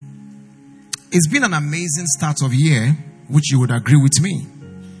It's been an amazing start of year, which you would agree with me.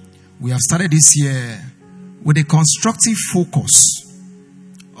 We have started this year with a constructive focus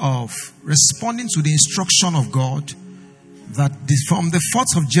of responding to the instruction of God that from the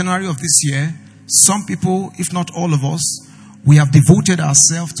 4th of January of this year, some people, if not all of us, we have devoted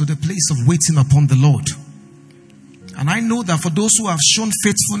ourselves to the place of waiting upon the Lord. And I know that for those who have shown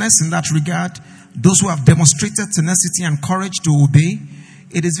faithfulness in that regard, those who have demonstrated tenacity and courage to obey,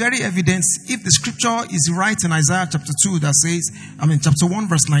 it is very evident if the scripture is right in Isaiah chapter 2 that says, chapter 1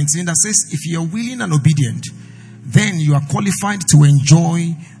 verse 19 that says, if you are willing and obedient, then you are qualified to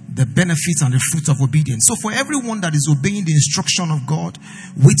enjoy the benefits and the fruit of obedience. So for everyone that is obeying the instruction of God,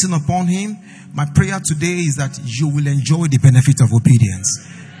 waiting upon Him, my prayer today is that you will enjoy the benefit of obedience.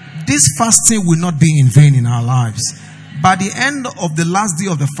 This fasting will not be in vain in our lives. By the end of the last day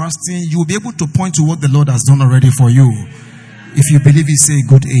of the fasting, you will be able to point to what the Lord has done already for you. If you believe it, say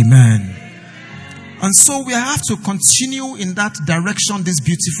good amen. And so we have to continue in that direction this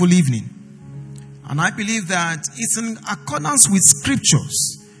beautiful evening. And I believe that it's in accordance with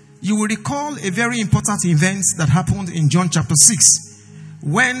scriptures. You will recall a very important event that happened in John chapter 6,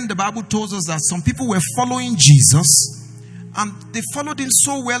 when the Bible tells us that some people were following Jesus and they followed him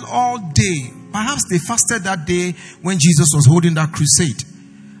so well all day. Perhaps they fasted that day when Jesus was holding that crusade.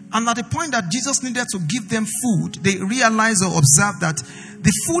 And at the point that Jesus needed to give them food, they realized or observed that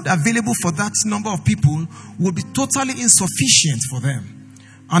the food available for that number of people would be totally insufficient for them.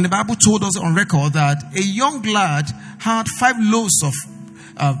 And the Bible told us on record that a young lad had 5 loaves of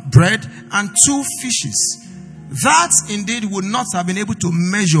bread and 2 fishes. That indeed would not have been able to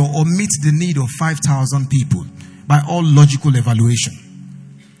measure or meet the need of 5,000 people by all logical evaluation.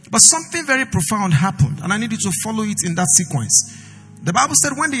 But something very profound happened, and I need you to follow it in that sequence. The Bible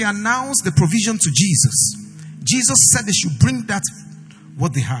said when they announced the provision to Jesus, Jesus said they should bring that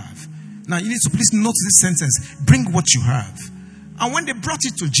what they have. Now you need to please note this sentence, bring what you have. And when they brought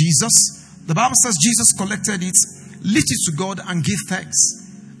it to Jesus, the Bible says Jesus collected it, lifted it to God and gave thanks.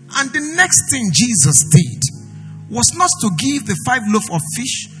 And the next thing Jesus did was not to give the 5 loaves of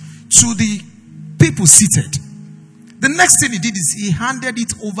fish to the people seated. The next thing he did is he handed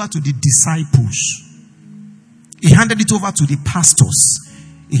it over to the disciples. He handed it over to the pastors.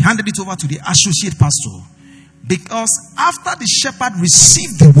 He handed it over to the associate pastor. Because after the shepherd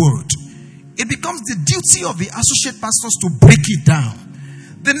received the word, it becomes the duty of the associate pastors to break it down.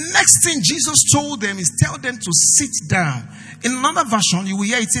 The next thing Jesus told them is tell them to sit down. In another version, you will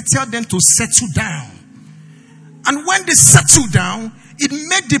hear it say tell them to settle down. And when they settle down, it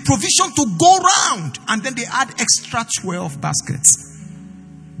made the provision to go round. And then they add extra 12 baskets.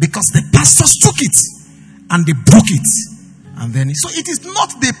 Because the pastors took it and they broke it. And then, so it is not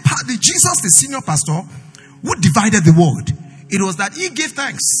the Jesus, the senior pastor, who divided the word. It was that he gave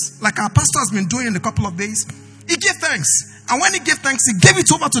thanks. Like our pastor has been doing in a couple of days. He gave thanks. And when he gave thanks, he gave it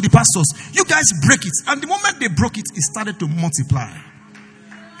over to the pastors. You guys break it. And the moment they broke it, it started to multiply.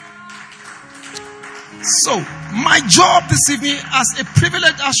 So, my job this evening as a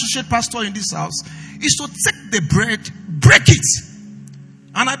privileged associate pastor in this house is to take the bread, break it.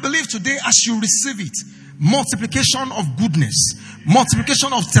 And I believe today as you receive it, multiplication of goodness,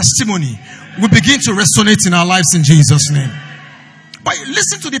 multiplication of testimony will begin to resonate in our lives in Jesus' name. But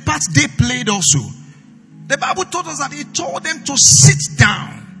listen to the part they played also. The Bible told us that he told them to sit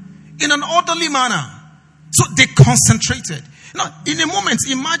down in an orderly manner. So they concentrated. Now, in a moment,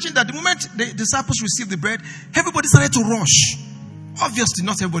 imagine that the moment the disciples received the bread, everybody started to rush. Obviously,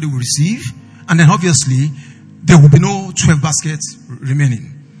 not everybody will receive. And then obviously, there will be no 12 baskets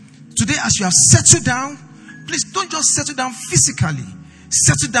remaining. Today, as you have settled down, please don't just settle down physically.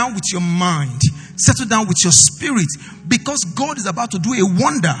 Settle down with your mind. Settle down with your spirit. Because God is about to do a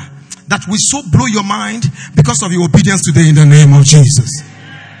wonder that will so blow your mind because of your obedience today in the name of Jesus.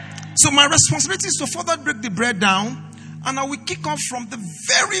 So my responsibility is to further break the bread down. And I will kick off from the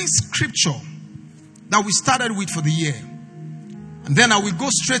very scripture that we started with for the year. And then I will go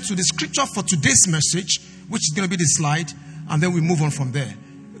straight to the scripture for today's message, which is going to be the slide. And then we move on from there.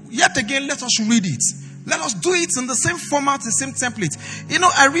 Yet again, let us read it. Let us do it in the same format, the same template. You know,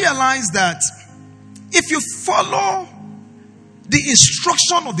 I realize that if you follow the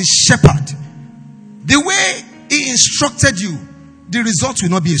instruction of the shepherd, the way he instructed you, the result will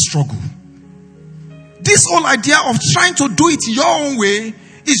not be a struggle. This whole idea of trying to do it your own way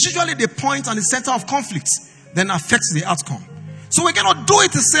is usually the point and the center of conflict, then affects the outcome. So we cannot do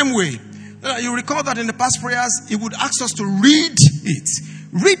it the same way. You recall that in the past prayers, he would ask us to read it.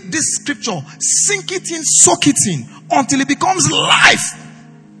 Read this scripture, sink it in, soak it in, until it becomes life.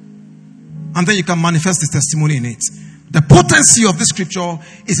 And then you can manifest the testimony in it. The potency of this scripture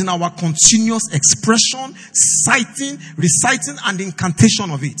is in our continuous expression, citing, reciting, and incantation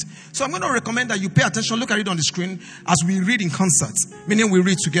of it. So I'm going to recommend that you pay attention. Look at it on the screen as we read in concert, meaning we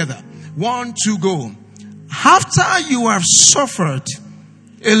read together. 1, 2, go. After you have suffered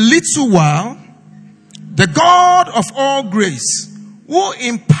a little while, the God of all grace, who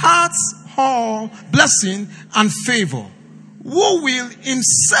imparts all blessing and favor, who will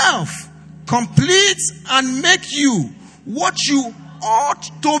himself complete and make you what you ought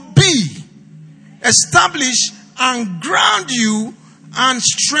to be, establish and ground you, and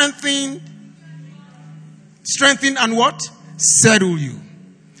strengthen and what? Settle you.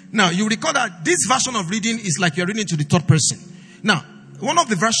 Now, you recall that this version of reading is like you're reading to the third person. Now, one of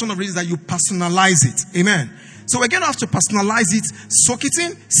the versions of reading is that you personalize it. Amen. So we're going to have to personalize it, soak it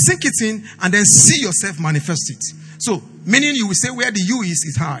in, sink it in, and then see yourself manifest it. So, meaning you will say where the you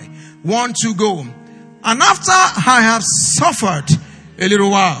is high. 1, 2, go. And after I have suffered a little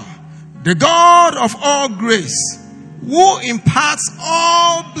while, the God of all grace, who imparts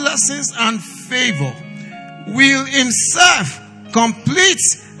all blessings and favor, will himself complete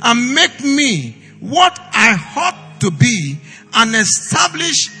and make me what I ought to be, and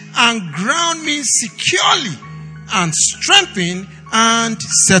establish and ground me securely, and strengthen and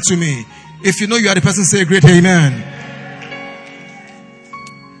settle me. If you know you are the person, say a great amen.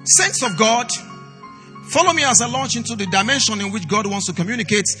 Saints of God, follow me as I launch into the dimension in which God wants to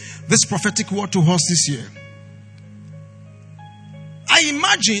communicate this prophetic word to us this year. I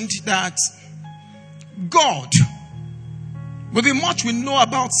imagined that God, with the much we know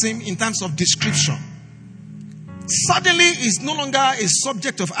about him in terms of description, suddenly is no longer a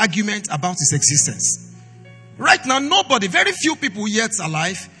subject of argument about his existence. Right now, nobody, very few people yet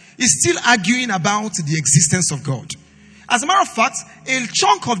alive, is still arguing about the existence of God. As a matter of fact, a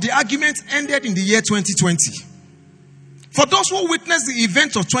chunk of the argument ended in the year 2020. For those who witnessed the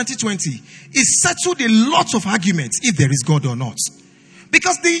event of 2020, it settled a lot of arguments if there is God or not.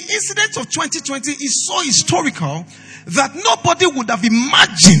 Because the incident of 2020 is so historical that nobody would have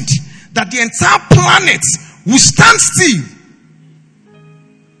imagined that the entire planet would stand still.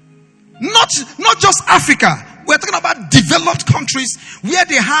 Not just Africa. We're talking about developed countries where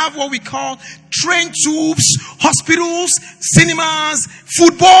they have what we call train tubes, hospitals, cinemas,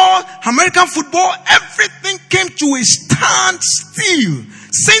 football, American football. Everything came to a standstill.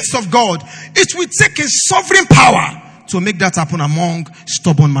 Saints of God, it will take a sovereign power to make that happen among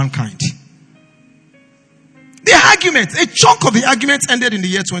stubborn mankind. The argument, a chunk of the argument ended in the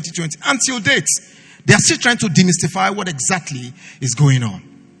year 2020. Until date, they are still trying to demystify what exactly is going on.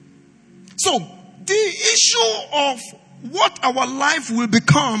 So, the issue of what our life will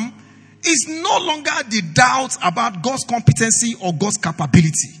become is no longer the doubt about God's competency or God's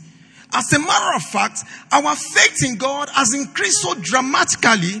capability. As a matter of fact, our faith in God has increased so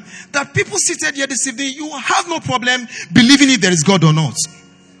dramatically that people seated here this evening, you have no problem believing if there is God or not.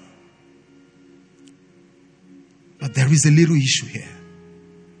 But there is a little issue here.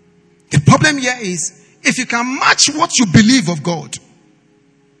 The problem here is, if you can match what you believe of God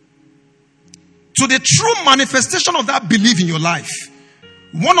to the true manifestation of that belief in your life.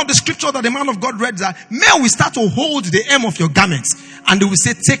 One of the scriptures that the man of God read is that men will start to hold the hem of your garments and they will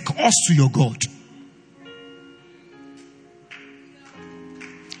say, take us to your God.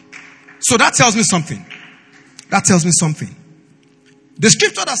 So that tells me something. That tells me something. The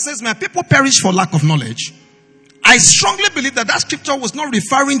scripture that says, my people perish for lack of knowledge. I strongly believe that scripture was not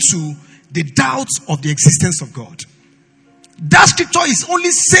referring to the doubt of the existence of God. That scripture is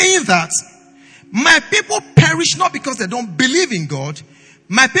only saying that my people perish not because they don't believe in God.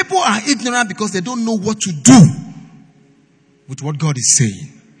 My people are ignorant because they don't know what to do with what God is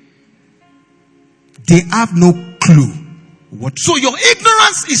saying. They have no clue. So your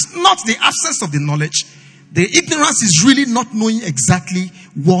ignorance is not the absence of the knowledge. The ignorance is really not knowing exactly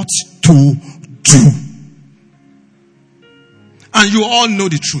what to do. And you all know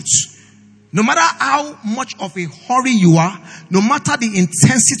the truth. No matter how much of a hurry you are, no matter the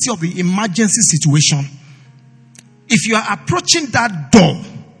intensity of the emergency situation, if you are approaching that door,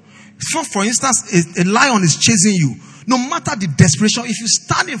 for instance, a lion is chasing you, no matter the desperation, if you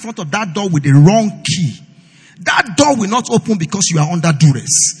stand in front of that door with the wrong key, that door will not open because you are under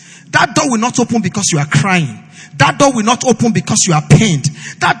duress. That door will not open because you are crying. That door will not open because you are pained.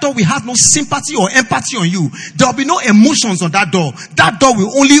 That door will have no sympathy or empathy on you. There will be no emotions on that door. That door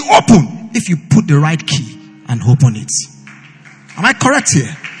will only open if you put the right key and open it. Am I correct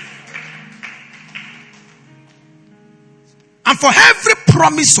here? And for every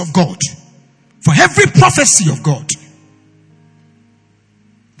promise of God, for every prophecy of God,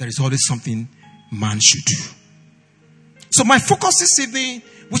 there is always something man should do. So my focus this evening,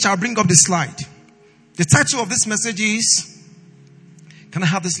 which I'll bring up the slide. The title of this message is, can I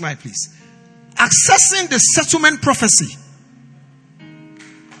have this slide please? Accessing the settlement prophecy.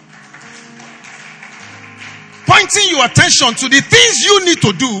 Pointing your attention to the things you need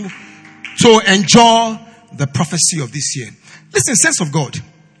to do to enjoy the prophecy of this year. Listen, sense of God.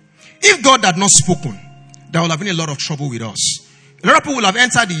 If God had not spoken, there would have been a lot of trouble with us. A lot of people will have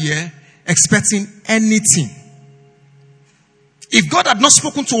entered the year expecting anything. If God had not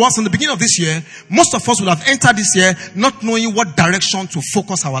spoken to us in the beginning of this year, most of us would have entered this year not knowing what direction to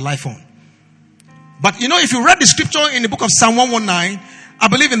focus our life on. But if you read the scripture in the book of Psalm 119, I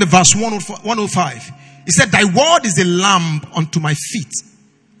believe in the verse 105, it said, "Thy word is a lamp unto my feet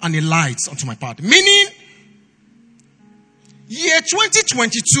and a light unto my path." Meaning, year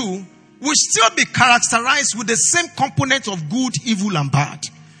 2022 will still be characterized with the same component of good, evil, and bad.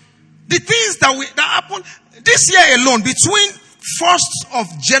 The things that happen this year alone, between 1st of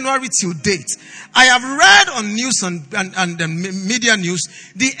January till date, I have read on news and media news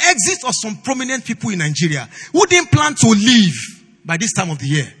the exit of some prominent people in Nigeria who didn't plan to leave by this time of the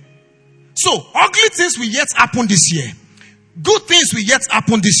year. So, ugly things will yet happen this year. Good things will yet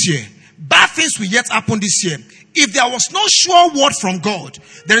happen this year. Bad things will yet happen this year. If there was no sure word from God,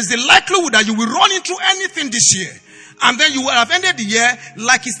 there is the likelihood that you will run into anything this year. And then you will have ended the year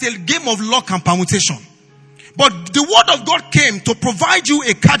like it's a game of luck and permutation. But the word of God came to provide you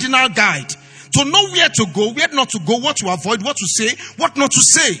a cardinal guide, to know where to go, where not to go, what to avoid, what to say, what not to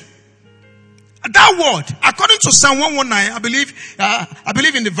say. That word, according to Psalm 119, I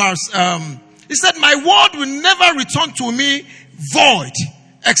believe in the verse, it said, "My word will never return to me void,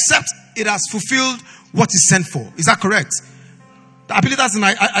 except it has fulfilled what is sent for." Is that correct? I believe that's in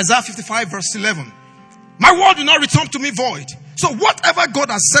Isaiah 55 verse 11. My word will not return to me void. So whatever God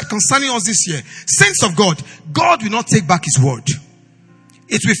has said concerning us this year, saints of God, God will not take back his word.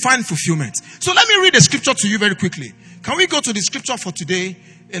 It will find fulfillment. So let me read a scripture to you very quickly. Can we go to the scripture for today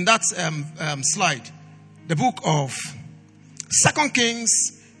in that slide? The book of 2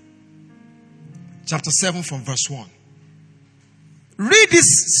 Kings chapter 7 from verse 1. Read this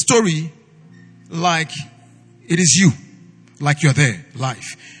story like it is you, like you're there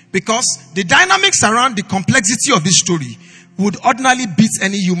live. Because the dynamics around the complexity of this story would ordinarily beat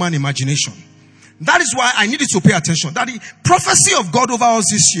any human imagination. That is why I need you to pay attention. That the prophecy of God over us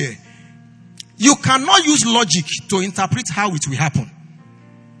this year, you cannot use logic to interpret how it will happen.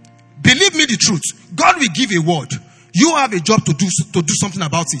 Believe me the truth. God will give a word. You have a job to do something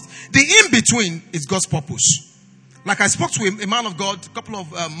about it. The in-between is God's purpose. Like I spoke to a man of God a couple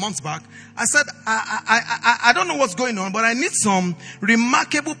of months back. I said, I don't know what's going on, but I need some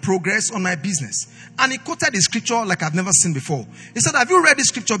remarkable progress on my business. And he quoted the scripture like I've never seen before. He said, have you read this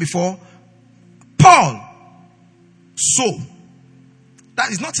scripture before? Paul, so. That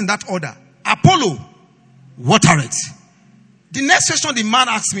is not in that order. Apollo, watered. The next question the man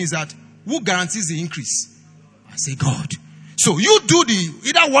asked me is that, who guarantees the increase? I say, God. So you do the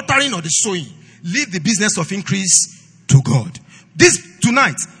either watering or the sowing. Leave the business of increase to God. This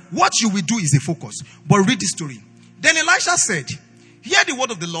tonight, what you will do is a focus. But read the story. Then Elisha said, hear the word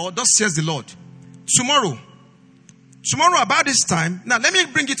of the Lord, thus says the Lord. Tomorrow about this time, now let me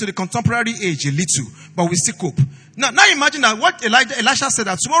bring it to the contemporary age a little, but we still cope. Now imagine that what Elisha said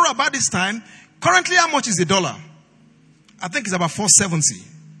that tomorrow about this time, currently how much is the dollar? I think it's about 470.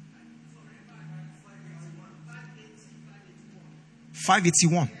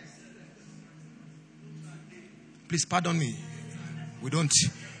 581. Please pardon me. We don't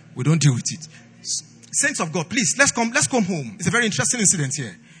deal with it. Saints of God, please, let's come home. It's a very interesting incident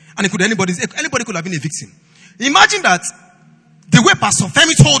here. And anybody could have been a victim. Imagine that the way Pastor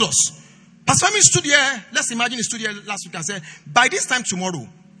Femi told us. Pastor Femi stood here, let's imagine he stood here last week and said, by this time tomorrow,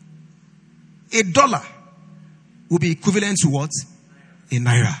 $1 will be equivalent to what? A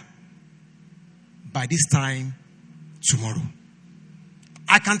naira. By this time tomorrow.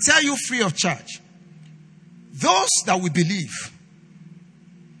 I can tell you free of charge. Those that we believe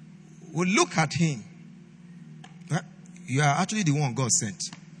will look at him. You are actually the one God sent.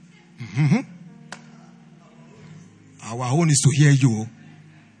 Mm-hmm. Our own is to hear you.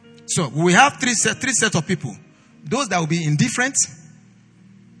 So we have three sets of people. Those that will be indifferent,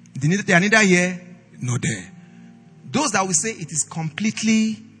 they are neither here nor there. Those that will say it is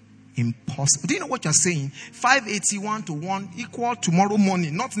completely impossible. Do you know what you're saying? 581 to 1 equal tomorrow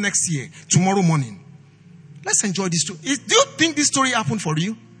morning, not next year, tomorrow morning. Let's enjoy this story. Do you think this story happened for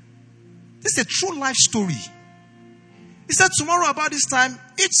you? This is a true life story. He said, tomorrow about this time,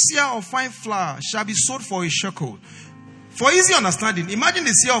 each seah of fine flour shall be sold for a shekel. For easy understanding, imagine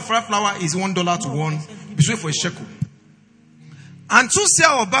the seah of fine flour is $1 to 1. Be sold for a shekel. And 2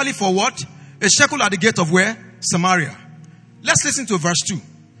 seah of barley for what? A shekel at the gate of where? Samaria. Let's listen to verse 2.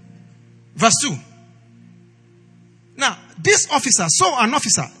 Verse 2. Now, this officer, so an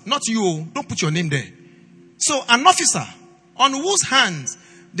officer, not you, don't put your name there. So an officer on whose hands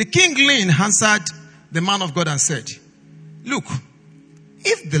the king leaned answered the man of God and said, look,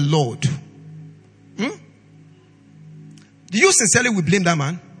 if the Lord, do you sincerely will blame that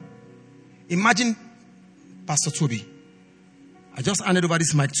man? Imagine Pastor Toby. I just handed over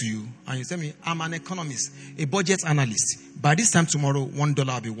this mic to you and you tell me, I'm an economist, a budget analyst. By this time tomorrow, $1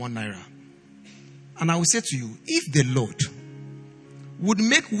 will be 1 naira. And I will say to you, if the Lord would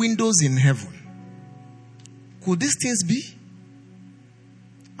make windows in heaven, could these things be?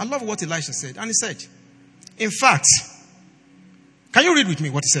 I love what Elisha said. And he said, in fact, can you read with me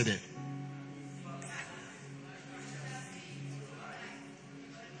what he said there?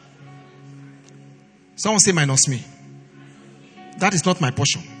 Someone say minus me. That is not my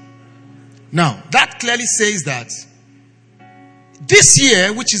portion. Now, that clearly says that this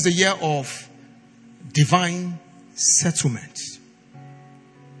year, which is the year of divine settlement,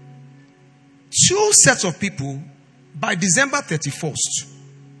 2 sets of people by December 31st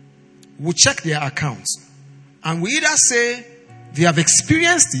will check their accounts and will either say they have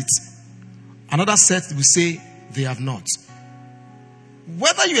experienced it, another set will say they have not.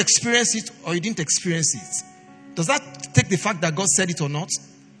 Whether you experience it or you didn't experience it, does that take the fact that God said it or not?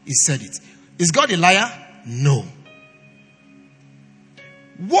 He said it. Is God a liar? No.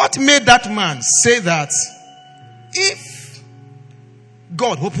 What made that man say that if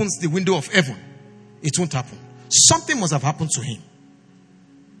God opens the window of heaven, it won't happen? Something must have happened to him.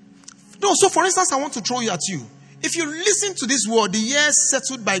 No, so for instance, I want to throw you at you. If you listen to this word, the years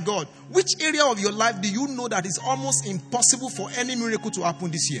settled by God, which area of your life do you know that it's almost impossible for any miracle to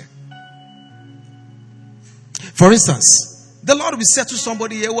happen this year? For instance, the Lord will settle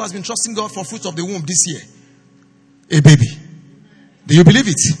somebody here who has been trusting God for fruit of the womb this year. A baby. Do you believe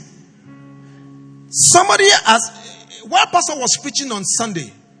it? Somebody while Pastor was preaching on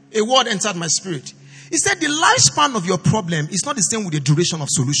Sunday, a word entered my spirit. He said the lifespan of your problem is not the same with the duration of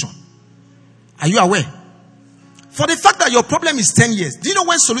solution. Are you aware? For the fact that your problem is 10 years, do you know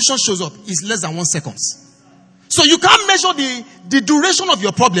when solution shows up? It's less than 1 second. So you can't measure the duration of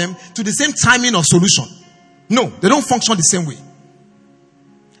your problem to the same timing of solution. No, they don't function the same way.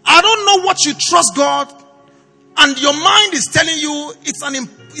 I don't know what you trust God, and your mind is telling you it's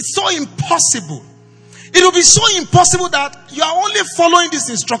so impossible. It will be so impossible that you are only following this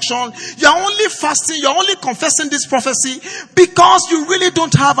instruction, you are only fasting, you are only confessing this prophecy because you really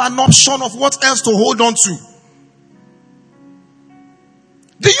don't have an option of what else to hold on to.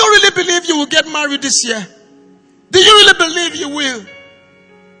 Do you really believe you will get married this year? Do you really believe you will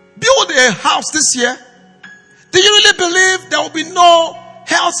build a house this year? Do you really believe there will be no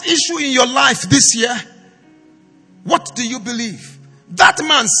health issue in your life this year? What do you believe? That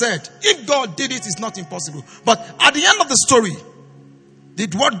man said, if God did it, it's not impossible. But at the end of the story,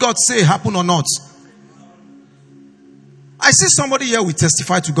 did what God say happen or not? I see somebody here will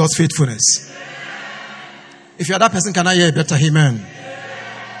testify to God's faithfulness. If you are that person, can I hear a better amen?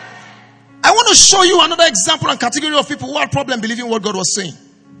 I want to show you another example and category of people who had problem believing what God was saying.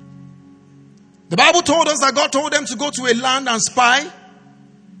 The Bible told us that God told them to go to a land and spy.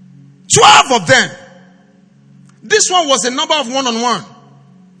 12 of them. This one was a number of 1-on-1.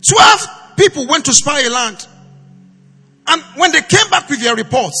 12 people went to spy a land. And when they came back with their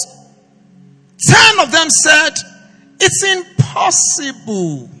reports, 10 of them said, it's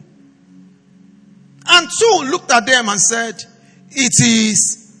impossible. And 2 looked at them and said, it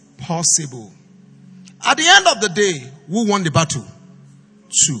is possible. At the end of the day, who won the battle?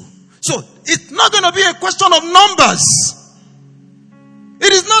 2. So, it's not going to be a question of numbers.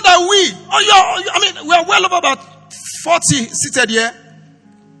 It is not that we are well over about 40 seated here.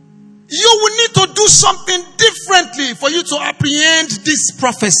 You will need to do something differently for you to apprehend this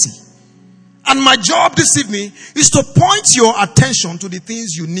prophecy. And my job this evening is to point your attention to the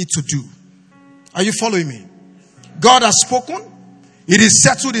things you need to do. Are you following me? God has spoken. It is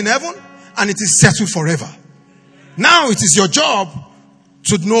settled in heaven and it is settled forever. Now it is your job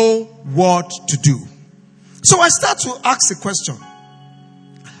to know what to do. So I start to ask the question,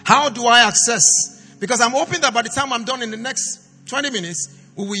 how do I access? Because I'm hoping that by the time I'm done in the next 20 minutes,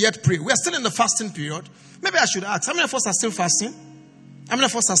 we will yet pray. We are still in the fasting period. Maybe I should ask, how many of us are still fasting? How many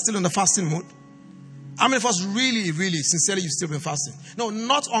of us are still in the fasting mode? How many of us really, really, sincerely, you've still been fasting? No,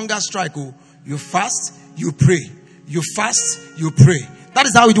 not hunger strike. Oh, you fast, you pray. You fast, you pray. That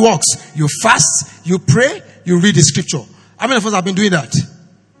is how it works. You fast, you pray, you read the scripture. How many of us have been doing that?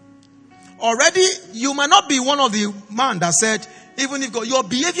 Already, you might not be one of the man that said, Even if God, your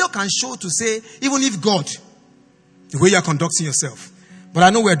behavior can show to say, even if God, the way you are conducting yourself. But I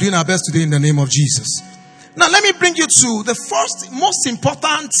know we are doing our best today in the name of Jesus. Now let me bring you to the first, most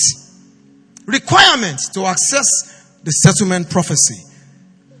important requirement to access the settlement prophecy.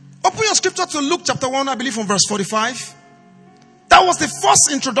 Open your scripture to Luke chapter 1, I believe from verse 45. That was the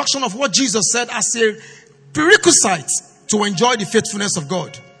first introduction of what Jesus said as a prerequisite to enjoy the faithfulness of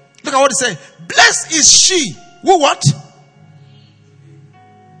God. Look at what he said. Blessed is she. Who what?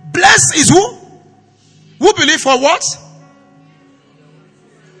 Blessed is who? Who believe for what?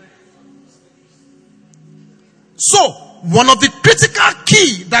 So, one of the critical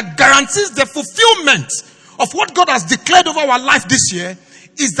key that guarantees the fulfillment of what God has declared over our life this year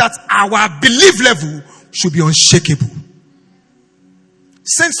is that our belief level should be unshakable.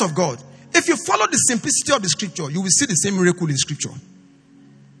 Saints of God, if you follow the simplicity of the scripture, you will see the same miracle in scripture.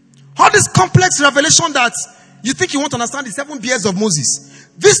 All this complex revelation that you think you want to understand the 7 beards of Moses.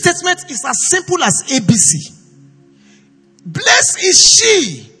 This statement is as simple as ABC. Blessed is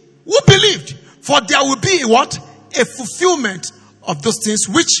she who believed, for there will be what? A fulfillment of those things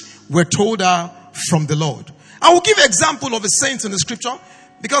which were told her from the Lord. I will give an example of a saint in the scripture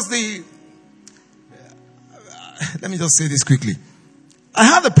because let me just say this quickly. I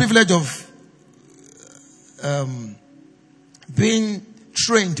had the privilege of being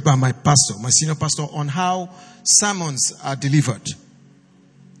trained by my pastor, my senior pastor, on how sermons are delivered.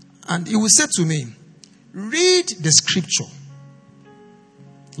 And he would say to me, read the scripture.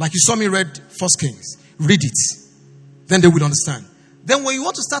 Like you saw me read 1 Kings. Read it. Then they would understand. Then when you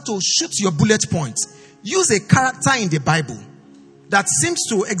want to start to shoot your bullet points, use a character in the Bible that seems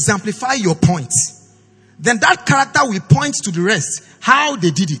to exemplify your point. Then that character will point to the rest, how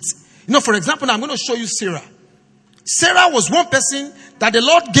they did it. You know, for example, I'm going to show you Sarah. Sarah was one person that the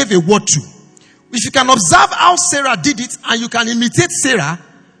Lord gave a word to. If you can observe how Sarah did it and you can imitate Sarah,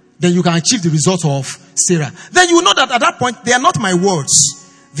 then you can achieve the result of Sarah. Then you will know that at that point, they are not my words.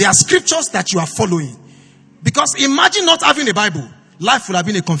 They are scriptures that you are following. Because imagine not having a Bible. Life would have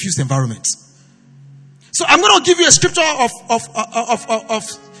been a confused environment. So I'm going to give you a scripture of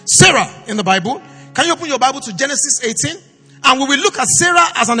Sarah in the Bible. Can you open your Bible to Genesis 18? And we will look at Sarah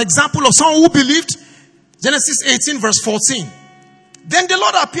as an example of someone who believed. Genesis 18 verse 14. Then the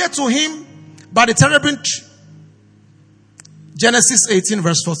Lord appeared to him by the terebinth. Genesis 18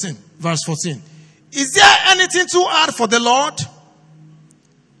 verse 14. Verse 14. Is there anything too hard for the Lord?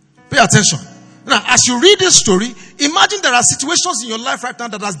 Pay attention. Now, as you read this story, imagine there are situations in your life right now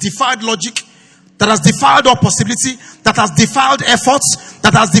that has defied logic, that has defied all possibility, that has defied efforts,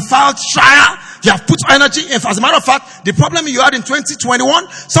 that has defied trial. You have put energy. If, as a matter of fact, the problem you had in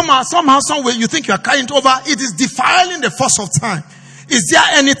 2021, somehow, some way you think you are carrying it over, it is defiling the force of time. Is there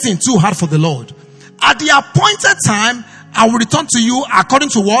anything too hard for the Lord? At the appointed time, I will return to you according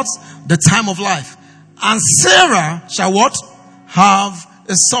to what? The time of life. And Sarah shall what? Have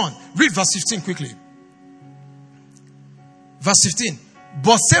a son. Read verse 15 quickly. Verse 15.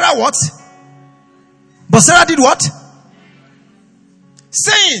 But Sarah what? But Sarah did what?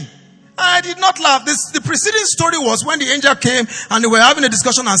 Saying, I did not laugh. The preceding story was when the angel came and they were having a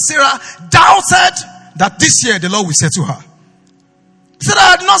discussion and Sarah doubted that this year the Lord will say to her.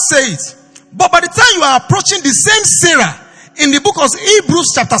 Sarah did not say it. But by the time you are approaching the same Sarah in the book of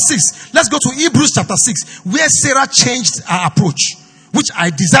Hebrews chapter 6, let's go to Hebrews chapter 6, where Sarah changed her approach. Which I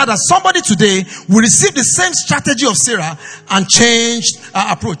desire that somebody today will receive the same strategy of Sarah and change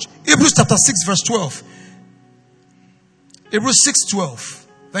her approach. Hebrews chapter 6 verse 12. Hebrews 6:12.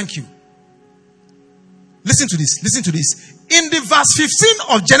 Thank you. Listen to this. Listen to this. In the verse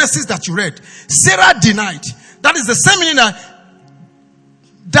 15 of Genesis that you read, Sarah denied. That is the same meaning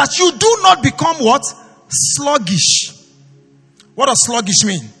that you do not become what? Sluggish. What does sluggish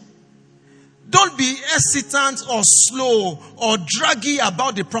mean? Don't be hesitant or slow or draggy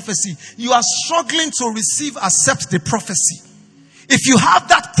about the prophecy. You are struggling to accept the prophecy. If you have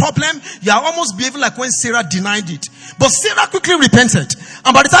that problem, you are almost behaving like when Sarah denied it. But Sarah quickly repented.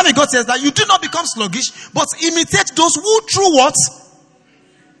 And by the time God says that, you do not become sluggish, but imitate those who through what?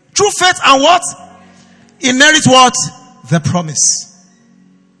 Through faith and what? Inherit what? The promise.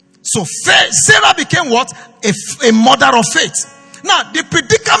 So Sarah became what? A mother of faith. Now, the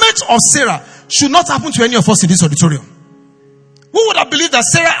predicament of Sarah should not happen to any of us in this auditorium. Who would have believed that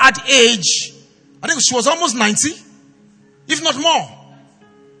Sarah at age, I think she was almost 90, if not more.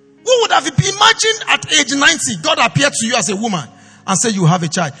 Who would have imagined at age 90, God appeared to you as a woman and said you have a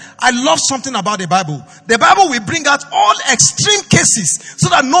child? I love something about the Bible. The Bible will bring out all extreme cases so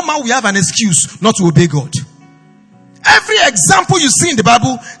that no man will have an excuse not to obey God. Every example you see in the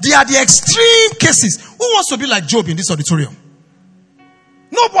Bible, they are the extreme cases. Who wants to be like Job in this auditorium?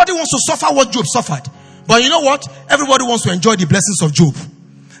 Nobody wants to suffer what Job suffered. But you know what? Everybody wants to enjoy the blessings of Job.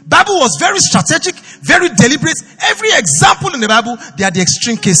 Bible was very strategic, very deliberate. Every example in the Bible, they are the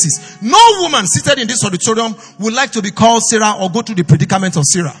extreme cases. No woman seated in this auditorium would like to be called Sarah or go through the predicament of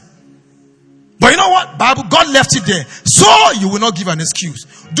Sarah. But you know what? Bible, God left it there. So you will not give an excuse.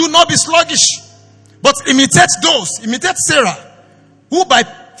 Do not be sluggish. But imitate Sarah, who by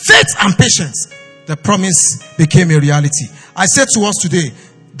faith and patience, the promise became a reality. I said to us today,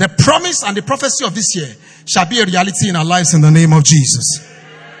 the promise and the prophecy of this year shall be a reality in our lives in the name of Jesus.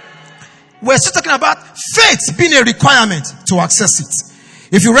 We're still talking about faith being a requirement to access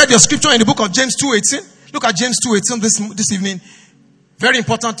it. If you read your scripture in the book of James 2:18, look at James 2:18 this evening. Very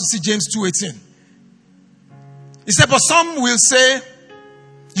important to see James 2:18. He said, but some will say,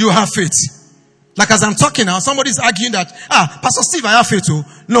 you have faith. Like as I'm talking now, somebody's arguing that, Pastor Steve, I have faith too.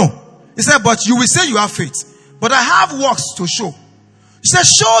 No. He said, but you will say you have faith. But I have works to show. He said,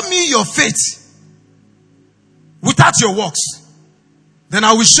 show me your faith without your works. Then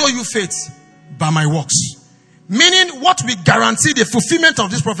I will show you faith by my works. Meaning, what we guarantee the fulfillment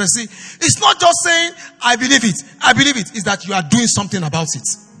of this prophecy is not just saying, I believe it. Is that you are doing something about it.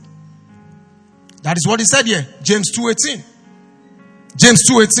 That is what he said here. James 2:18. James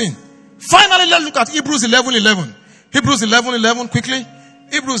 2:18. Finally, let's look at Hebrews 11:11. Hebrews 11:11 quickly.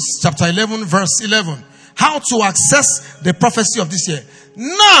 Hebrews chapter 11 verse 11. How to access the prophecy of this year.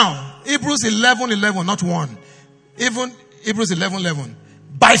 Now, Hebrews 11:11, not 1. Even Hebrews 11:11.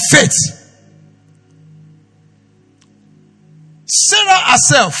 By faith, Sarah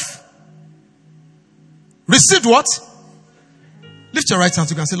herself received what? Lift your right hand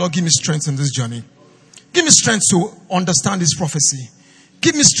so you can say, Lord, give me strength in this journey. Give me strength to understand this prophecy.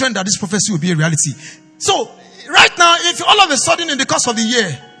 Give me strength that this prophecy will be a reality. So, right now, if all of a sudden in the course of the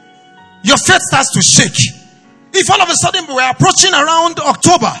year, your faith starts to shake. If all of a sudden we're approaching around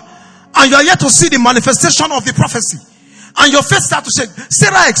October, and you are yet to see the manifestation of the prophecy, and your faith starts to shake.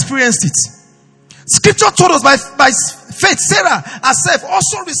 Sarah experienced it. Scripture told us by faith, Sarah herself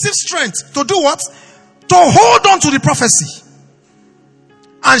also received strength to do what? To hold on to the prophecy.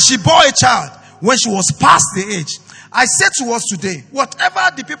 And she bore a child when she was past the age. I say to us today, whatever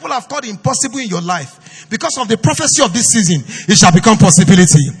the people have called impossible in your life, because of the prophecy of this season, it shall become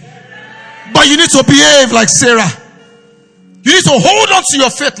possibility. But you need to behave like Sarah. You need to hold on to your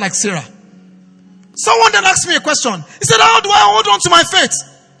faith like Sarah. Someone then asked me a question. He said, how do I hold on to my faith?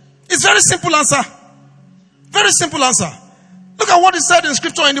 It's very simple answer. Very simple answer. Look at what he said in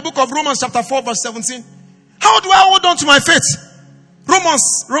scripture in the book of Romans chapter 4 verse 17. How do I hold on to my faith?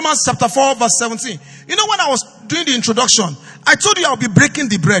 Romans chapter 4 verse 17. You know, when I was doing the introduction, I told you I'll be breaking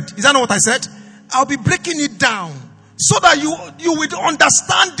the bread. Is that not what I said? I'll be breaking it down so that you will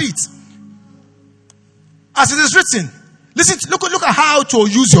understand it. As it is written. Listen, look at how to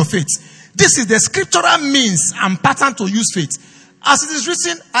use your faith. This is the scriptural means and pattern to use faith. As it is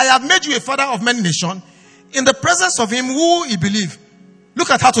written, I have made you a father of many nations in the presence of him who he believed. Look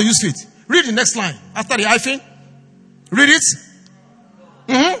at how to use faith. Read the next line after the hyphen. Read it.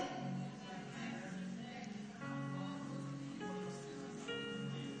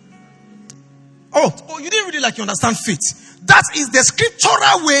 Oh, you didn't really you understand faith. That is the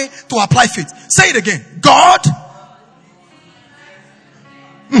scriptural way to apply faith. Say it again. God.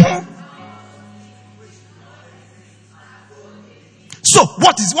 So,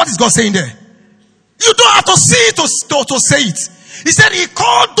 what is God saying there? You don't have to see it to say it. He said he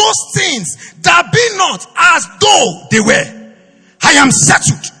called those things that be not as though they were. I am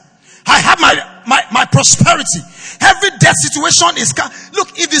settled. I have my prosperity. Every death situation is...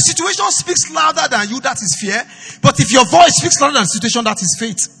 Look, if the situation speaks louder than you, that is fear. But if your voice speaks louder than the situation, that is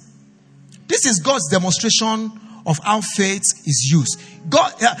faith. This is God's demonstration of how faith is used.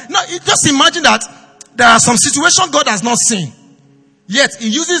 God, just imagine that there are some situations God has not seen. Yet he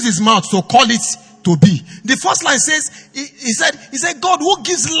uses his mouth to call it to be. The first line says, he said, God who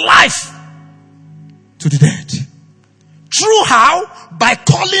gives life to the dead. Through how? By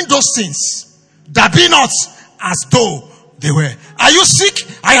calling those things that be not as though they were. Are you sick?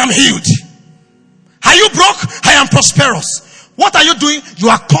 I am healed. Are you broke? I am prosperous. What are you doing? You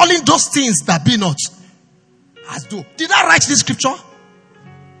are calling those things that be not as though. Did I write this scripture?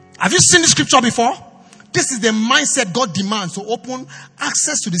 Have you seen this scripture before? This is the mindset God demands to open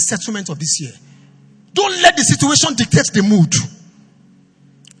access to the settlement of this year. Don't let the situation dictate the mood.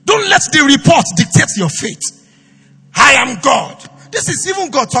 Don't let the report dictate your faith. I am God. This is even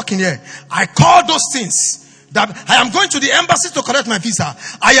God talking here. I call those things that I am going to the embassy to collect my visa.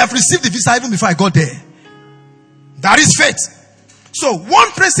 I have received the visa even before I got there. That is faith. So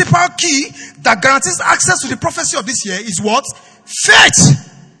one principal key that guarantees access to the prophecy of this year is what? Faith.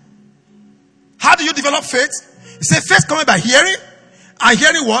 How do you develop faith? He said faith coming by hearing. And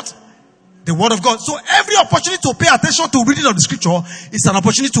hearing what? The word of God. So every opportunity to pay attention to reading of the scripture is an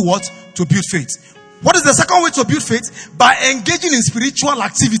opportunity to what? To build faith. What is the second way to build faith? By engaging in spiritual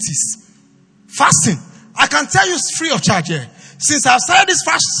activities. Fasting. I can tell you it's free of charge here. Since I've started this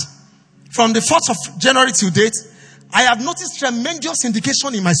fast from the 4th of January till date, I have noticed tremendous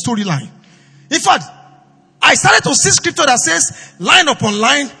indication in my storyline. In fact, I started to see scripture that says line upon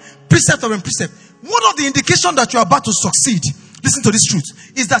line, precept upon precept. One of the indications that you are about to succeed, listen to this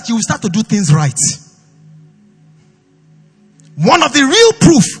truth, is that you will start to do things right. One of the real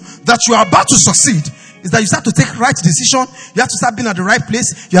proof that you are about to succeed is that you start to take right decision. You have to start being at the right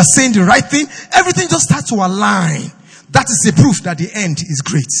place. You are saying the right thing. Everything just starts to align. That is a proof that the end is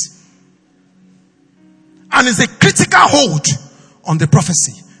great. And it's a critical hold on the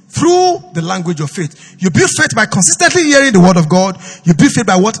prophecy through the language of faith. You build faith by consistently hearing the word of God. You build faith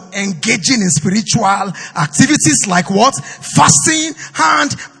by what? Engaging in spiritual activities like what? Fasting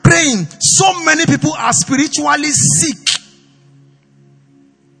and praying. So many people are spiritually sick.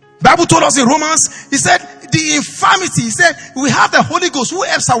 Bible told us in Romans, he said, the infirmity, he said, we have the Holy Ghost who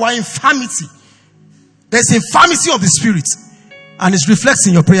helps our infirmity. There's infirmity of the spirit, and it reflects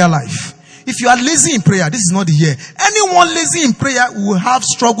in your prayer life. If you are lazy in prayer, this is not the year. Anyone lazy in prayer will have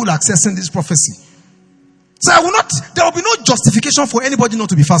struggle accessing this prophecy. So there will be no justification for anybody not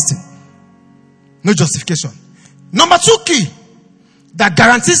to be fasting. No justification. Number 2 key that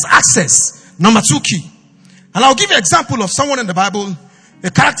guarantees access. Number 2 key. And I'll give you an example of someone in the Bible, a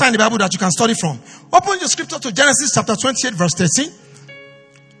character in the Bible that you can study from. Open your scripture to Genesis chapter 28 verse 13.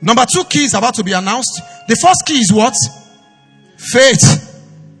 Number 2 key is about to be announced. The first key is what? Faith.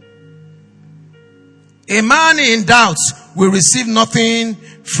 A man in doubt will receive nothing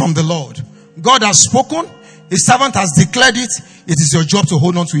from the Lord. God has spoken. His servant has declared it. It is your job to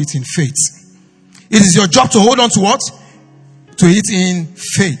hold on to it in faith. It is your job to hold on to what? To it in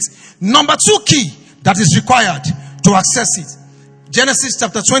faith. Number 2 key that is required to access it. Genesis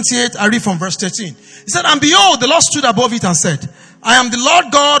chapter 28, I read from verse 13. He said, and behold, the Lord stood above it and said, I am the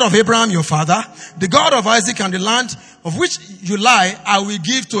Lord God of Abraham your father, the God of Isaac, and the land of which you lie, I will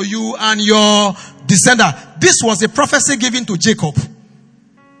give to you and your descendant. This was a prophecy given to Jacob.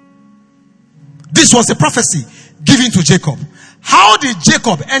 This was a prophecy given to Jacob. How did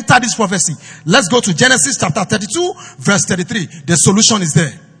Jacob enter this prophecy? Let's go to Genesis chapter 32, verse 33. The solution is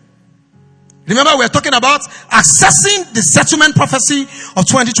there. Remember, we're talking about accessing the settlement prophecy of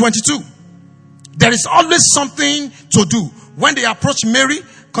 2022. There is always something to do. When they approached Mary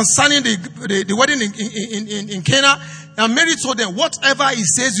concerning the wedding in Cana, and Mary told them, whatever he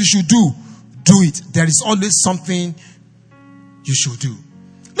says you should do, do it. There is always something you should do.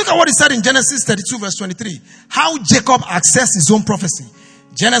 Look at what he said in Genesis 32 verse 23. How Jacob accessed his own prophecy.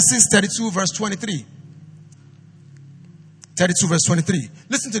 Genesis 32 verse 23. 32 verse 23.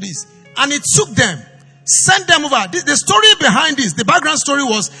 Listen to this. And he took them, sent them over. The story behind this, the background story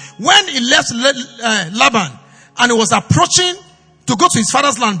was when he left Laban and he was approaching to go to his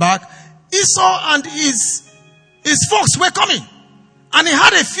father's land back, Esau and his folks were coming. And he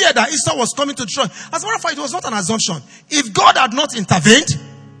had a fear that Esau was coming to destroy. As a matter of fact, it was not an assumption. If God had not intervened,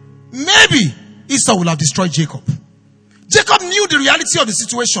 maybe Esau would have destroyed Jacob. Jacob knew the reality of the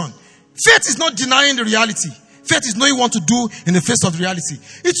situation. Faith is not denying the reality. Faith is knowing what to do in the face of reality.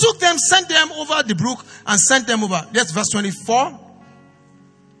 He took them, sent them over the brook, and sent them over. That's verse 24.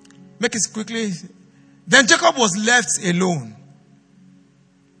 Make it quickly. Then Jacob was left alone.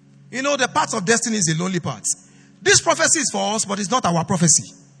 You know, the path of destiny is a lonely path. This prophecy is for us, but it's not our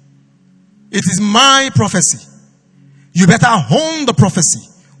prophecy. It is my prophecy. You better hone the prophecy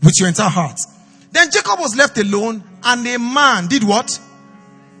with your entire heart. Then Jacob was left alone, and a man did what?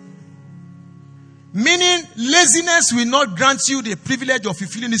 Meaning, laziness will not grant you the privilege of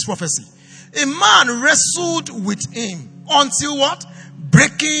fulfilling this prophecy. A man wrestled with him until what?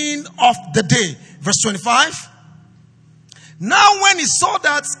 Breaking of the day. Verse 25. Now when he saw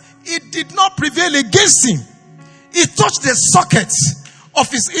that it did not prevail against him, he touched the socket of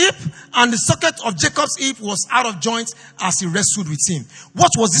his hip, and the socket of Jacob's hip was out of joint as he wrestled with him.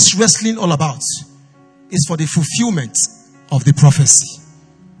 What was this wrestling all about? It's for the fulfillment of the prophecy.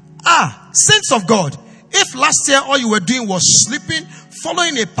 Saints of God, if last year all you were doing was sleeping,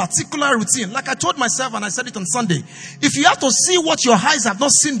 following a particular routine, like I told myself and I said it on Sunday, if you have to see what your eyes have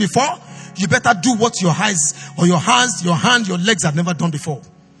not seen before, you better do what your eyes or your hands, your hand, your legs have never done before.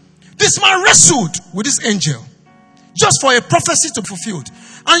 This man wrestled with this angel just for a prophecy to be fulfilled.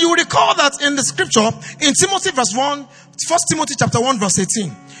 And you will recall that in the scripture, in Timothy verse 1, 1 Timothy chapter 1 verse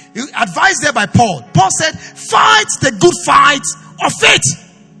 18, advised there by Paul. Paul said, fight the good fight of faith.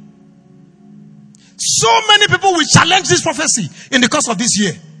 So many people will challenge this prophecy in the course of this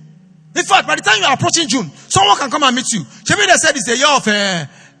year. In fact, by the time you are approaching June, someone can come and meet you. Maybe they said it's a year of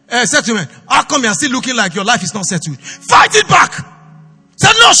settlement. How come you are still looking like your life is not settled? Fight it back.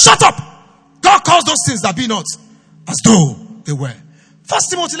 Say, no, shut up. God calls those things that be not as though they were. 1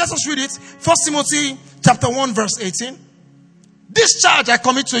 Timothy, let us read it. 1 Timothy chapter 1 verse 18. This charge I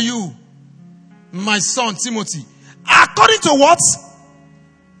commit to you, my son Timothy. According to what?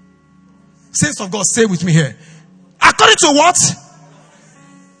 Saints of God, stay with me here. According to what?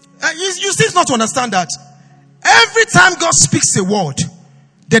 You seem not to understand that. Every time God speaks a word,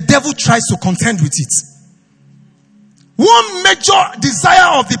 the devil tries to contend with it. One major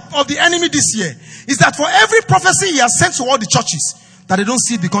desire of the enemy this year is that for every prophecy he has sent to all the churches, that they don't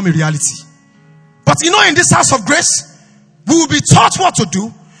see it become a reality. But you know, in this house of grace, we will be taught what to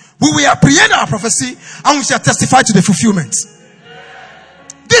do. We will apprehend our prophecy and we shall testify to the fulfillment.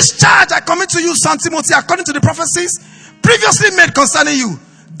 This charge I commit to you, son Timothy, according to the prophecies previously made concerning you,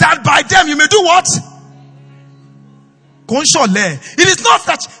 that by them you may do what? It is not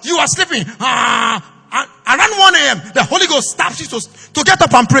that you are sleeping around 1 a.m. the Holy Ghost stabs you to get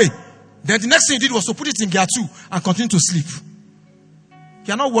up and pray. Then the next thing you did was to put it in gear 2 and continue to sleep.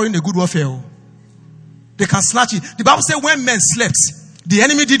 You are not warring a good warfare. They can snatch it. The Bible says when men slept, the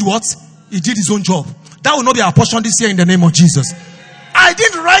enemy did what? He did his own job. That will not be our portion this year in the name of Jesus. I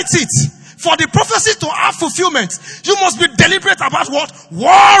didn't write it. For the prophecy to have fulfillment, you must be deliberate about what?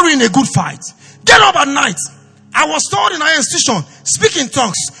 Warring a good fight. Get up at night. I was told in our institution, speak in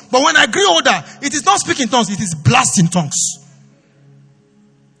tongues. But when I grew older, it is not speak in tongues, it is blast in tongues.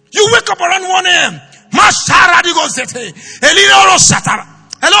 You wake up around 1 a.m.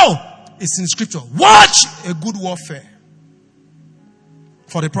 Hello? It's in scripture. Watch a good warfare.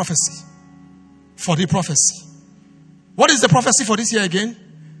 For the prophecy. For the prophecy. What is the prophecy for this year again?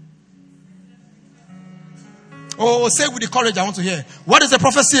 Oh, say with the courage I want to hear. What is the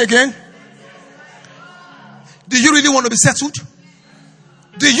prophecy again? Do you really want to be settled?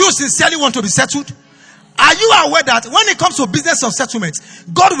 Do you sincerely want to be settled? Are you aware that when it comes to business of settlement,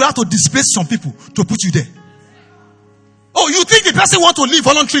 God will have to displace some people to put you there? Oh, you think the person want to leave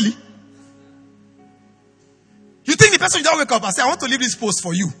voluntarily? You think the person will wake up and say, I want to leave this post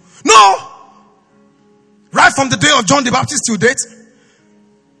for you? No! Right from the day of John the Baptist to date,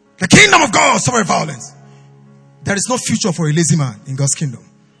 the kingdom of God suffered violence. There is no future for a lazy man in God's kingdom.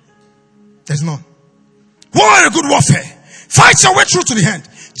 There's none. War a good warfare. Fight your way through to the end.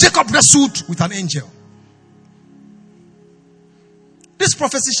 Jacob wrestled with an angel. This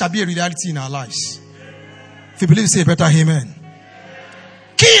prophecy shall be a reality in our lives. If you believe, say better amen.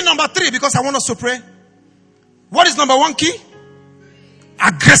 Key number 3, because I want us to pray. What is number 1 key?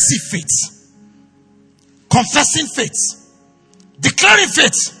 Aggressive faith. Confessing faith. Declaring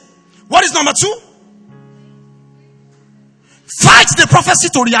faith. What is number 2? Fight the prophecy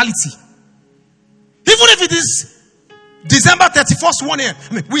to reality. Even if it is December 31st, 1 a.m.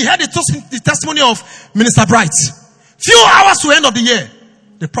 We heard the testimony of Minister Bright. Few hours to the end of the year,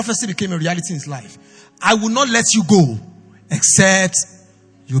 the prophecy became a reality in his life. I will not let you go except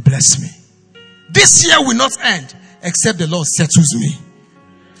you bless me. This year will not end except the Lord settles me.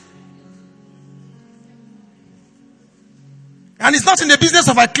 And it's not in the business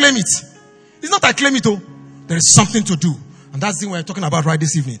of I claim it. It's not I claim it. Oh, there is something to do. And that's the thing we're talking about right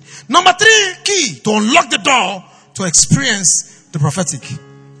this evening. Number 3 key to unlock the door to experience the prophetic.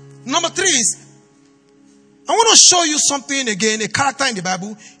 Number 3 is, I want to show you something again, a character in the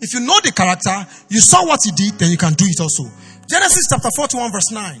Bible. If you know the character, you saw what he did, then you can do it also. Genesis chapter 41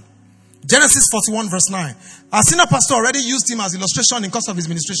 verse 9. Genesis 41 verse 9. Our senior pastor already used him as illustration in course of his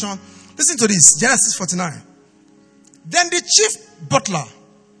ministration. Listen to this. Genesis 49. Then the chief butler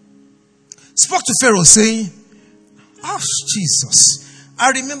spoke to Pharaoh saying, oh, Jesus,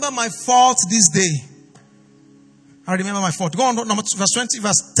 I remember my fault this day. I remember my fault. Go on, verse 20,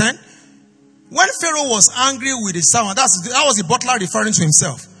 verse 10. When Pharaoh was angry with his servant, that was the butler referring to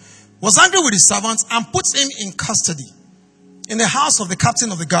himself, was angry with his servant and put him in custody in the house of the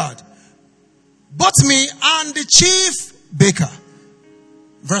captain of the guard, both me and the chief baker.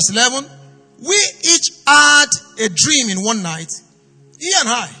 Verse 11, we each had a dream in one night, he and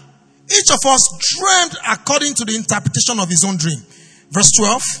I. Each of us dreamed according to the interpretation of his own dream. Verse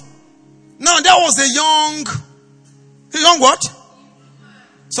 12. Now there was a young what?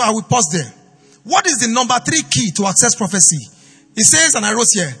 So I will pause there. What is the number 3 key to access prophecy? It says, and I wrote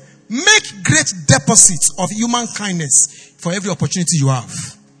here, make great deposits of human kindness for every opportunity you have.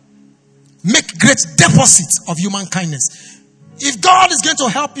 Make great deposits of human kindness. If God is going to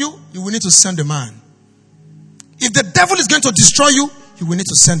help you, He will need to send a man. If the devil is going to destroy you, He will need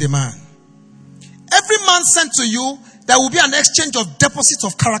to send a man. Every man sent to you, there will be an exchange of deposits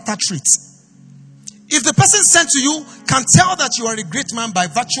of character traits. If the person sent to you can tell that you are a great man by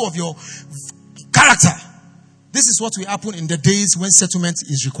virtue of your character, this is what will happen in the days when settlement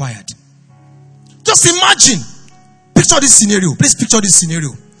is required. Just imagine. Picture this scenario. Please picture this scenario.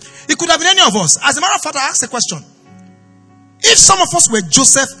 It could have been any of us. As a matter of fact, I asked a question. If some of us were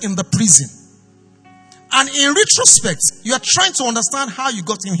Joseph in the prison, and in retrospect, you are trying to understand how you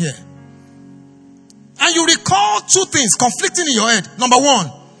got in here, and you recall two things conflicting in your head. Number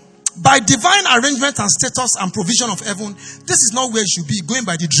one, by divine arrangement and status and provision of heaven, this is not where you should be, going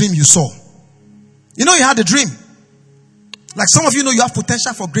by the dream you saw. You know you had a dream. Like some of you know you have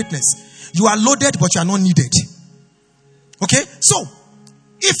potential for greatness. You are loaded, but you are not needed. Okay? So,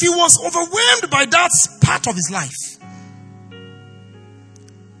 if he was overwhelmed by that part of his life,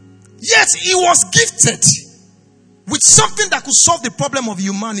 yet he was gifted with something that could solve the problem of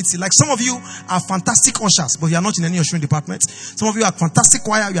humanity. Like some of you are fantastic ushers, but you are not in any ushering department. Some of you are fantastic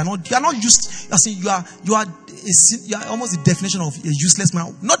choir. You are not used. You are almost the definition of a useless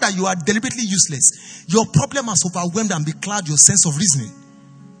man. Not that you are deliberately useless. Your problem has overwhelmed and beclouded your sense of reasoning.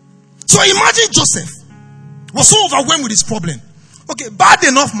 So imagine Joseph was so overwhelmed with his problem. Okay, bad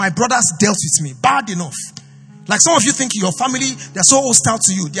enough my brothers dealt with me. Bad enough. Like some of you think your family, they're so hostile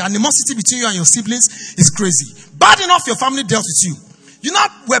to you. The animosity between you and your siblings is crazy. Bad enough your family dealt with you. You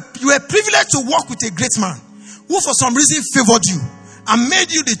were privileged to work with a great man who for some reason favored you and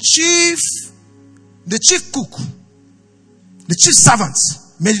made you the chief cook, the chief servant.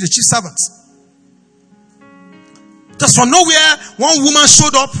 Made you the chief servant. Just from nowhere, one woman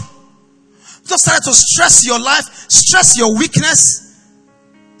showed up. Just started to stress your life, stress your weakness,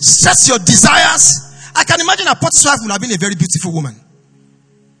 stress your desires. I can imagine that Potiphar's wife would have been a very beautiful woman.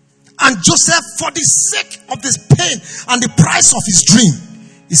 And Joseph, for the sake of this pain and the price of his dream,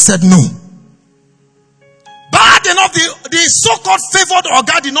 he said no. Bad enough, the so-called favored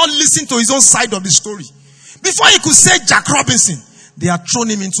Oga did not listen to his own side of the story. Before he could say Jack Robinson, they had thrown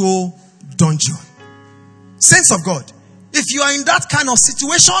him into dungeon. Saints of God, if you are in that kind of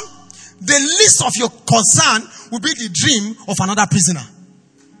situation, the least of your concern will be the dream of another prisoner.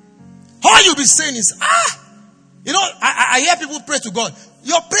 All you'll be saying is, I hear people pray to God.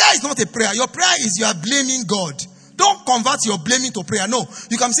 Your prayer is not a prayer. Your prayer is you are blaming God. Don't convert your blaming to prayer. No.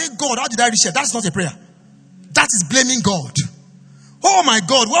 You can say, God, how did I reach here? That's not a prayer. That is blaming God. Oh my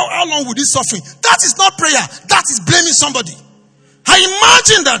God, well, how long will this suffering? That is not prayer. That is blaming somebody. I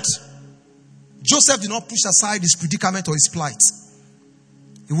imagine that Joseph did not push aside his predicament or his plight.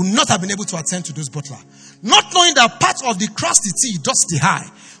 He would not have been able to attend to those butler. Not knowing that part of the crust the tea, just the high.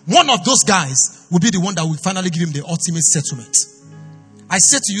 One of those guys will be the one that will finally give him the ultimate settlement. I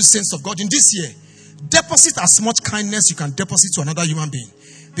say to you, saints of God, in this year, deposit as much kindness you can deposit to another human being.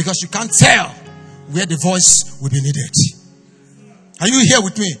 Because you can't tell where the voice will be needed. Are you here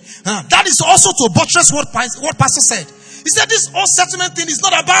with me? That is also to buttress what Pastor said. He said this whole settlement thing is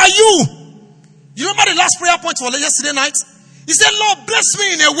not about you. You remember the last prayer point for yesterday night? He said, Lord, bless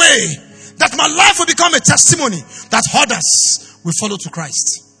me in a way that my life will become a testimony that others will follow to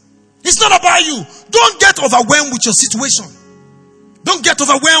Christ. It's not about you. Don't get overwhelmed with your situation. Don't get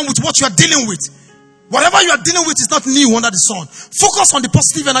overwhelmed with what you are dealing with. Whatever you are dealing with is not new under the sun. Focus on the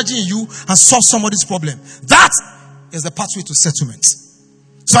positive energy in you and solve somebody's problem. That is the pathway to settlement.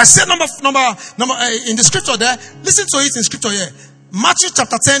 So I said number in the scripture there. Listen to it in scripture here. Matthew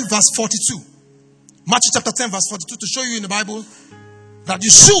chapter 10 verse 42. Matthew chapter 10 verse 42 to show you in the Bible that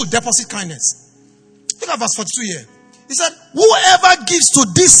you should deposit kindness. Look at verse 42 here. He said, whoever gives to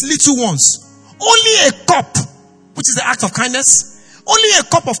these little ones only a cup, which is the act of kindness, only a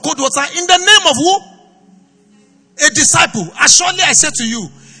cup of cold water in the name of who? A disciple. Assuredly I say to you,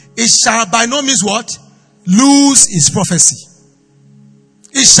 it shall by no means what? Lose his prophecy.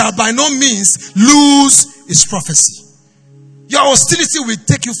 It shall by no means lose his prophecy. Your hostility will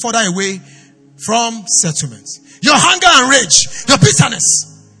take you further away from settlement. Your hunger and rage, your bitterness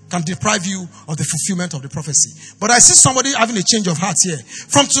can deprive you of the fulfillment of the prophecy. But I see somebody having a change of heart here.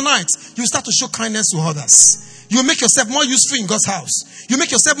 From tonight, you start to show kindness to others. You make yourself more useful in God's house. You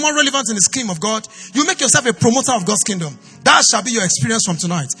make yourself more relevant in the scheme of God. You make yourself a promoter of God's kingdom. That shall be your experience from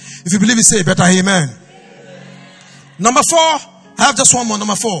tonight. If you believe it, say better amen. Number 4, I have just one more.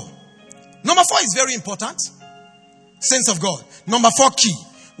 Number 4. Number 4 is very important. Saints of God. Number 4 key.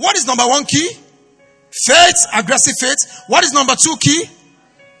 What is number 1 key? Faith, aggressive faith. What is number 2 key?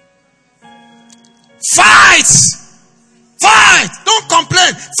 Fight! Fight! Don't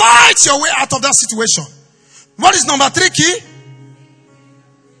complain. Fight your way out of that situation. What is number 3 key?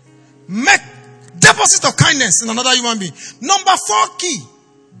 Make deposit of kindness in another human being. Number 4 key.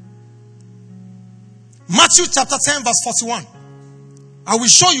 Matthew chapter 10 verse 41. I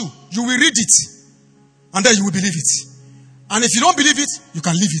will show you. You will read it. And then you will believe it. And if you don't believe it, you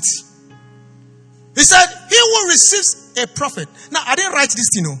can leave it. He said, he who receives a prophet. Now, I didn't write this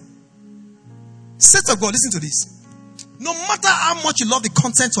thing, no. Saints of God, listen to this. No matter how much you love the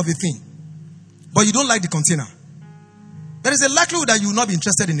content of a thing, but you don't like the container, there is a likelihood that you will not be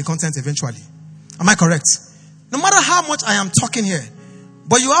interested in the content eventually. Am I correct? No matter how much I am talking here,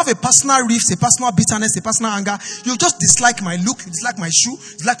 but you have a personal rift, a personal bitterness, a personal anger, you just dislike my look, you dislike my shoe,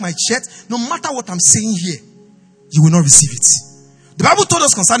 you dislike my shirt. No matter what I'm saying here, you will not receive it. The Bible told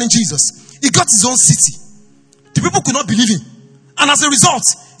us concerning Jesus, he got his own city. The people could not believe him. And as a result,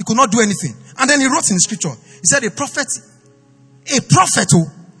 he could not do anything. And then he wrote in the scripture, he said, a prophet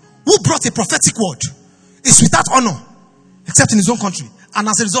who brought a prophetic word is without honor, except in his own country. And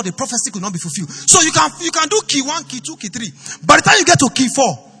as a result, the prophecy could not be fulfilled. So you can do key 1, key 2, key 3. By the time you get to key 4,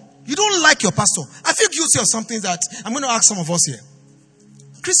 you don't like your pastor. I feel guilty of something that I'm going to ask some of us here.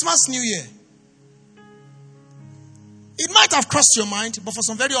 Christmas, New Year. It might have crossed your mind, but for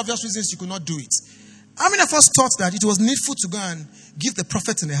some very obvious reasons, you could not do it. How many of us thought that it was needful to go and give the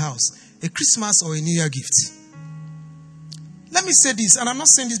prophet in the house a Christmas or a New Year gift? Let me say this, and I'm not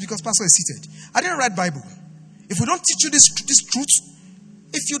saying this because pastor is seated. I didn't write Bible. If we don't teach you this truth,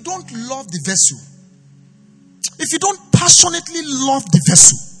 if you don't love the vessel, if you don't passionately love the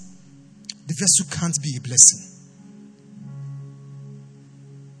vessel can't be a blessing.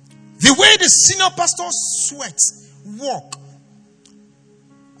 The way the senior pastor sweats, work,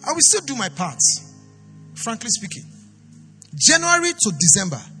 I will still do my part, frankly speaking. January to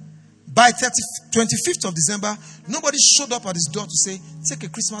December, by 25th of December, nobody showed up at his door to say, take a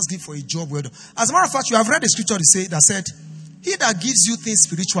Christmas gift for a job well done. As a matter of fact, you have read a scripture that said, he that gives you things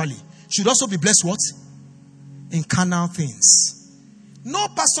spiritually should also be blessed what? In carnal things. No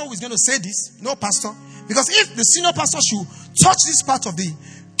pastor is going to say this. No pastor. Because if the senior pastor should touch this part of the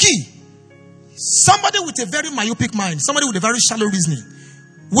key, somebody with a very myopic mind, somebody with a very shallow reasoning,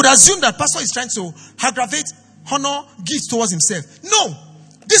 would assume that pastor is trying to aggravate, honor, gifts towards himself. No.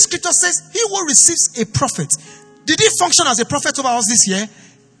 This scripture says, he who receives a prophet. Did he function as a prophet over us this year?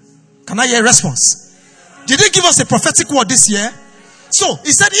 Can I hear a response? Did he give us a prophetic word this year? So,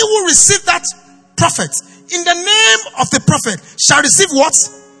 he said, he who receive that prophet, in the name of the prophet, shall receive what?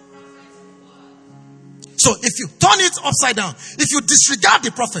 So, if you turn it upside down, if you disregard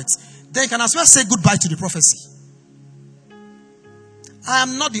the prophet, then you can as well say goodbye to the prophecy. I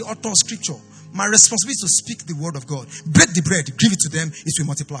am not the author of scripture. My responsibility is to speak the word of God. Break the bread, give it to them, it will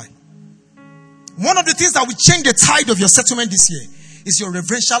multiply. One of the things that will change the tide of your settlement this year is your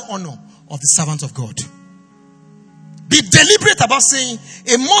reverential honor of the servant of God. Be deliberate about saying,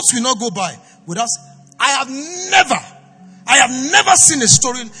 a month will not go by without. I have never seen a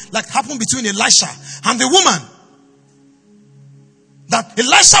story like happened between Elisha and the woman. That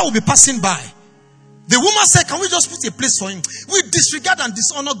Elisha will be passing by. The woman said, can we just put a place for him? We disregard and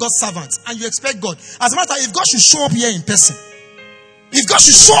dishonor God's servants, and you expect God. As a matter of fact, if God should show up here in person,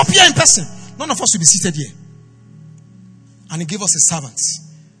 none of us will be seated here. And he gave us a servant.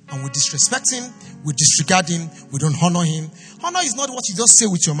 And we disrespect him, we disregard him, we don't honor him. Honor is not what you just say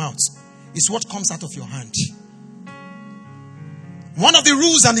with your mouth. It's what comes out of your hand. One of the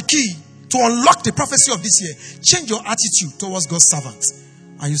rules and the key to unlock the prophecy of this year, change your attitude towards God's servants.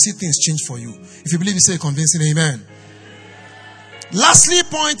 And you see things change for you. If you believe, you say a convincing amen. Lastly,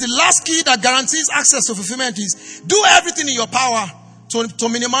 the last key that guarantees access to fulfillment is do everything in your power to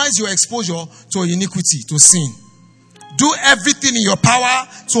minimize your exposure to iniquity, to sin. Do everything in your power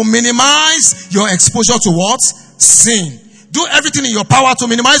to minimize your exposure to what? Sin. Do everything in your power to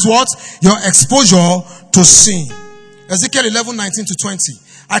minimize what? Your exposure to sin. Ezekiel 11:19 to 20.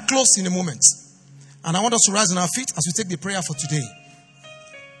 I close in a moment. And I want us to rise on our feet as we take the prayer for today.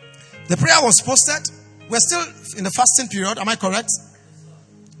 The prayer was posted. We're still in the fasting period. Am I correct?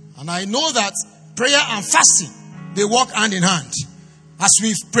 And I know that prayer and fasting, they work hand in hand. As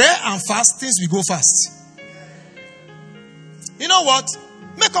we pray and fast, things will go fast. You know what?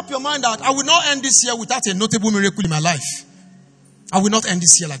 Make up your mind that I will not end this year without a notable miracle in my life. I will not end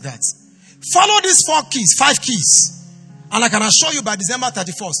this year like that. Follow these 5 keys. And I can assure you by December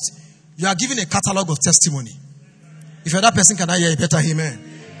 31st, you are given a catalog of testimony. If you're that person, can I hear a better amen?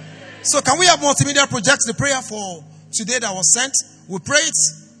 So can we have multimedia projects the prayer for today that was sent? We'll pray it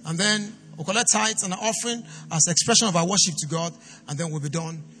and then we'll collect tithes and an offering as expression of our worship to God, and then we'll be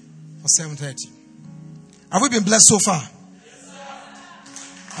done for 7:30. Have we been blessed so far?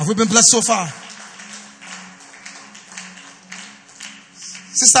 Have we been blessed so far?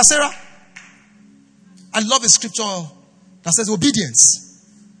 Sister Sarah? I love a scripture that says obedience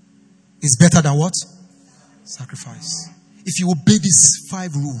is better than what? Sacrifice. If you obey these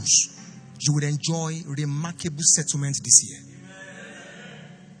 5 rules, you will enjoy remarkable settlement this year.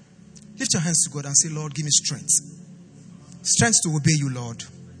 Lift your hands to God and say, Lord, give me strength. Strength to obey you, Lord.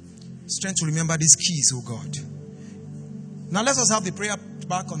 Strength to remember these keys, oh God. Now let us have the prayer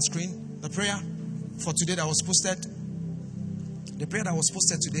back on screen. The prayer for today that was posted. The prayer that was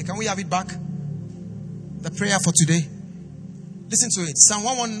posted today. Can we have it back? The prayer for today. Listen to it. Psalm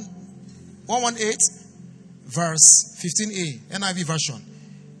 118, verse 15a, NIV version.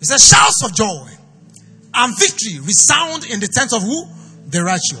 It says, shouts of joy and victory resound in the tent of who? The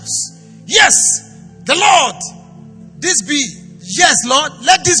righteous. Yes, the Lord. Yes, Lord,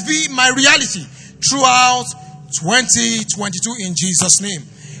 let this be my reality throughout 2022 in Jesus' name.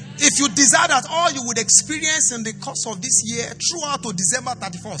 If you desire that all you would experience in the course of this year throughout to December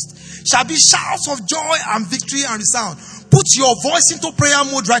 31st shall be shouts of joy and victory and resound, put your voice into prayer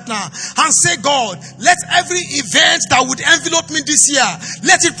mode right now and say, God, let every event that would envelope me this year,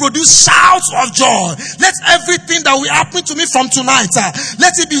 let it produce shouts of joy. Let everything that will happen to me from tonight,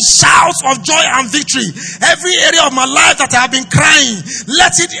 let it be shouts of joy and victory. Every area of my life that I have been crying,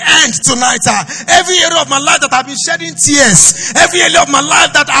 let it end tonight. Every area of my life that I have been shedding tears, every area of my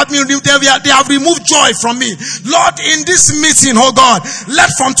life that they have removed joy from me. Lord, in this meeting, oh God, let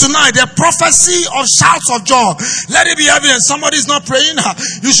from tonight the prophecy of shouts of joy, let it be evident. Somebody is not praying.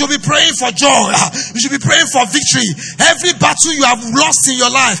 You should be praying for joy. You should be praying for victory. Every battle you have lost in your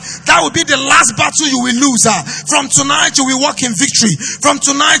life, that will be the last battle you will lose. From tonight you will walk in victory. From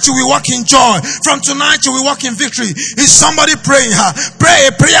tonight you will walk in joy. From tonight you will walk in victory. Is somebody praying? Pray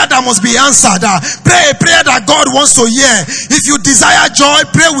a prayer that must be answered. Pray a prayer that God wants to hear. If you desire joy,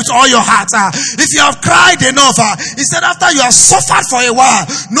 pray with all your heart. If you have cried enough, he said after you have suffered for a while,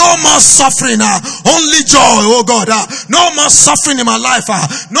 no more suffering, only joy, oh God. No more suffering in my life,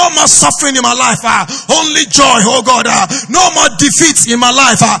 no more suffering in my life, only joy, oh God. No more defeat in my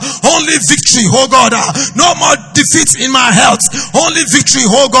life, only victory, oh God. No more defeat in my health, only victory,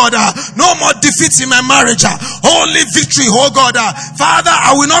 oh God. No more defeat in my marriage, only victory, oh God. Father,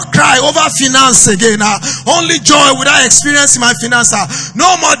 I will not cry over finance again, only joy will I experience in my finance.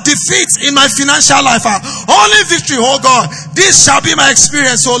 No more defeat in my financial life, only victory, oh God. This shall be my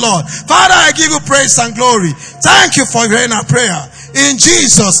experience, oh Lord. Father, I give you praise and glory. Thank you for hearing our prayer. In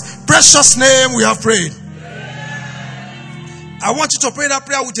Jesus' precious name we have prayed. I want you to pray that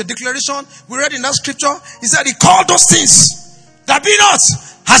prayer with a declaration. We read in that scripture. He said he called those things that be not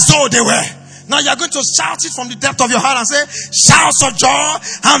as though they were. Now you're going to shout it from the depth of your heart and say, shouts of joy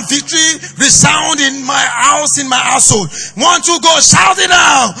and victory resound in my house, in my household. 1, 2, go, shout it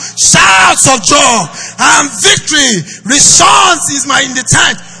out. Shouts of joy and victory resounds in the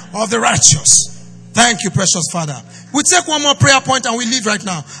tent of the righteous. Thank you, precious Father. We take one more prayer point and we leave right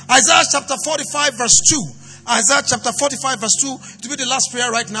now. Isaiah chapter 45 verse 2. Isaiah chapter 45 verse 2. To be the last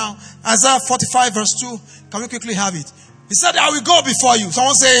prayer right now. Isaiah 45 verse 2. Can we quickly have it? He said, I will go before you.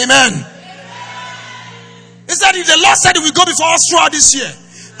 Someone say amen. He said, if the Lord said he will go before us throughout this year,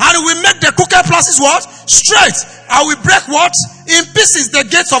 and we make the crooked places what? Straight. I will break what? In pieces the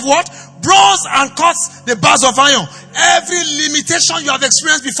gates of what? Bronze, and cut the bars of iron. Every limitation you have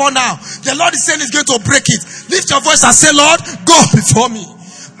experienced before now, the Lord is saying he's going to break it. Lift your voice and say, Lord, go before me.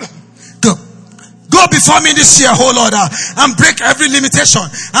 Go before me this year, oh Lord, and break every limitation.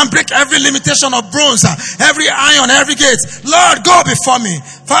 And break every limitation of bronze, every iron, every gate. Lord, go before me.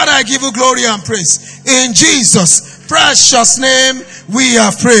 Father, I give you glory and praise. In Jesus' precious name, we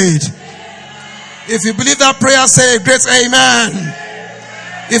have prayed. If you believe that prayer, say a great amen.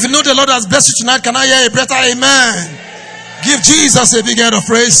 If you know the Lord has blessed you tonight, can I hear a better amen? Give Jesus a big hand of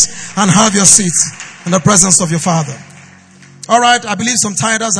praise and have your seat in the presence of your Father. All right, I believe some tithers